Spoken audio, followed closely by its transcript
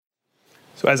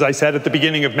So as I said at the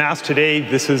beginning of Mass today,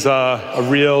 this is a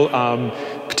real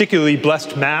particularly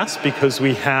blessed Mass because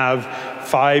we have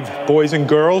 5 boys and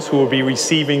girls who will be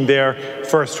receiving their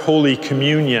first Holy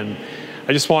Communion.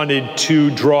 I just wanted to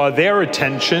draw their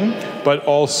attention, but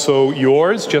also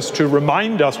yours, just to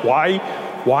remind us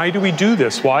why do we do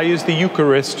this? Why is the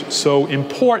Eucharist so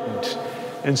important?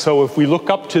 And so if we look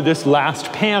up to this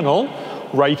last panel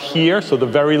right here, so the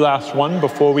very last one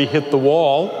before we hit the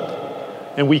wall,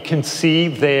 and we can see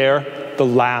there the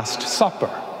Last Supper.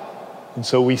 And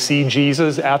so we see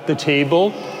Jesus at the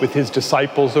table with his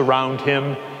disciples around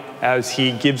him as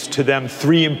he gives to them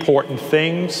 3 important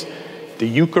things: the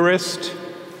Eucharist,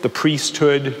 the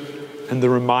priesthood, and the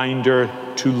reminder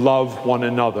to love one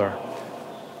another.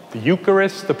 The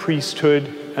Eucharist, the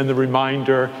priesthood, and the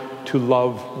reminder to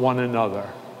love one another.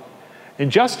 And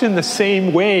just in the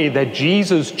same way that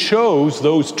Jesus chose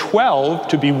those 12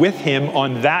 to be with him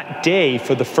on that day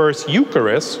for the first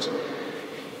Eucharist,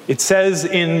 it says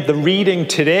in the reading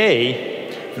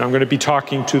today, and I'm going to be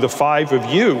talking to the 5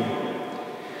 of you,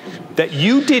 that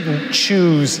you didn't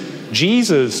choose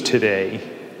Jesus today.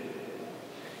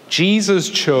 Jesus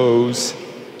chose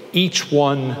each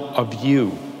one of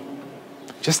you.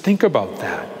 Just think about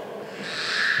that.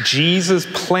 Jesus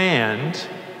planned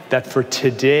that for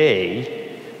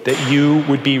today, that you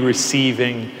would be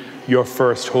receiving your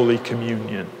first Holy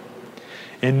Communion.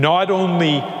 And not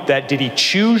only that did he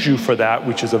choose you for that,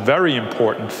 which is a very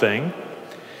important thing,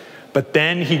 but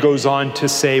then he goes on to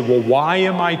say, well, why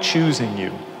am I choosing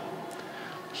you?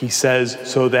 He says,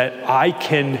 so that I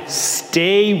can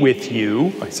stay with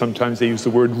you. Sometimes they use the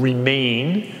word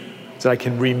remain, so I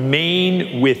can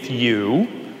remain with you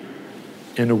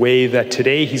in a way that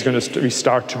today he's going to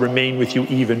start to remain with you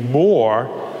even more,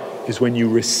 is when you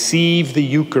receive the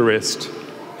Eucharist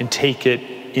and take it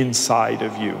inside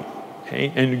of you.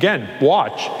 Okay? And again,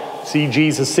 watch. See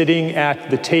Jesus sitting at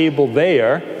the table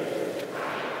there.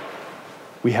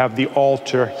 We have the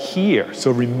altar here.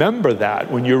 So remember that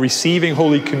when you're receiving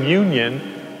Holy Communion,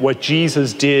 what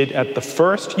Jesus did at the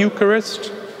first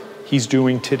Eucharist, he's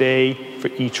doing today for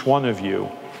each one of you.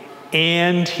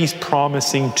 And he's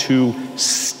promising to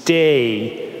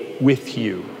stay with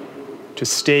you. To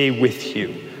stay with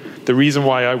you. The reason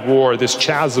why I wore this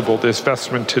chasuble, this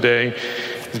vestment today,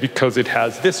 is because it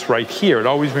has this right here. It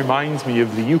always reminds me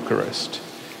of the Eucharist.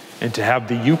 And to have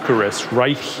the Eucharist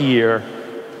right here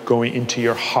going into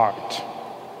your heart.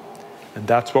 And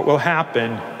that's what will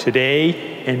happen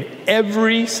today and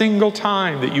every single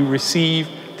time that you receive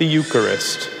the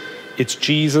Eucharist. It's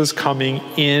Jesus coming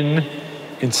in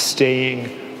and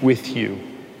staying with you.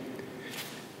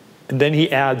 And then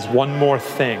he adds one more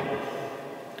thing.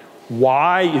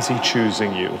 Why is he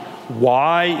choosing you?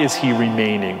 Why is he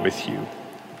remaining with you?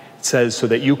 It says so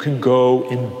that you can go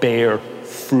and bear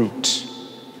fruit.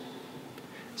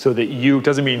 So that you,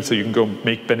 doesn't mean so you can go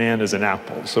make bananas and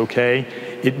apples, okay?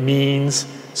 It means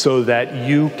so that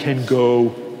you can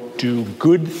go do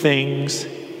good things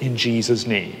in Jesus'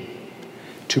 name.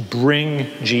 To bring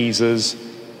Jesus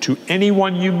to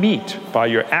anyone you meet by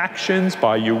your actions,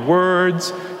 by your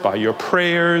words, by your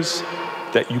prayers,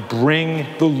 that you bring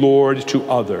the Lord to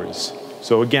others.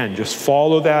 So again, just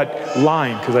follow that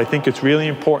line because I think it's really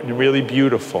important and really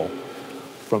beautiful.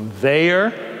 From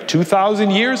there, 2,000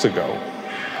 years ago,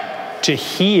 to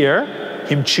hear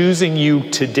him choosing you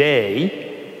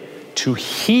today, to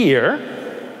hear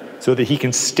so that he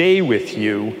can stay with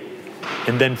you,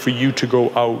 and then for you to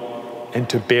go out and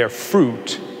to bear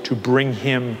fruit, to bring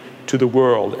him to the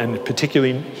world, and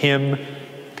particularly him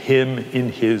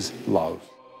in his love.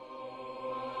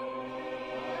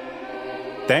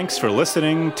 Thanks for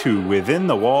listening to Within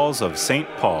the Walls of St.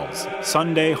 Paul's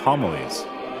Sunday Homilies.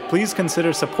 Please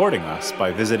consider supporting us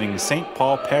by visiting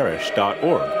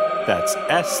stpaulparish.org. That's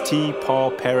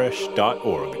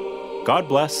stpaulparish.org. God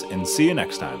bless and see you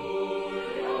next time.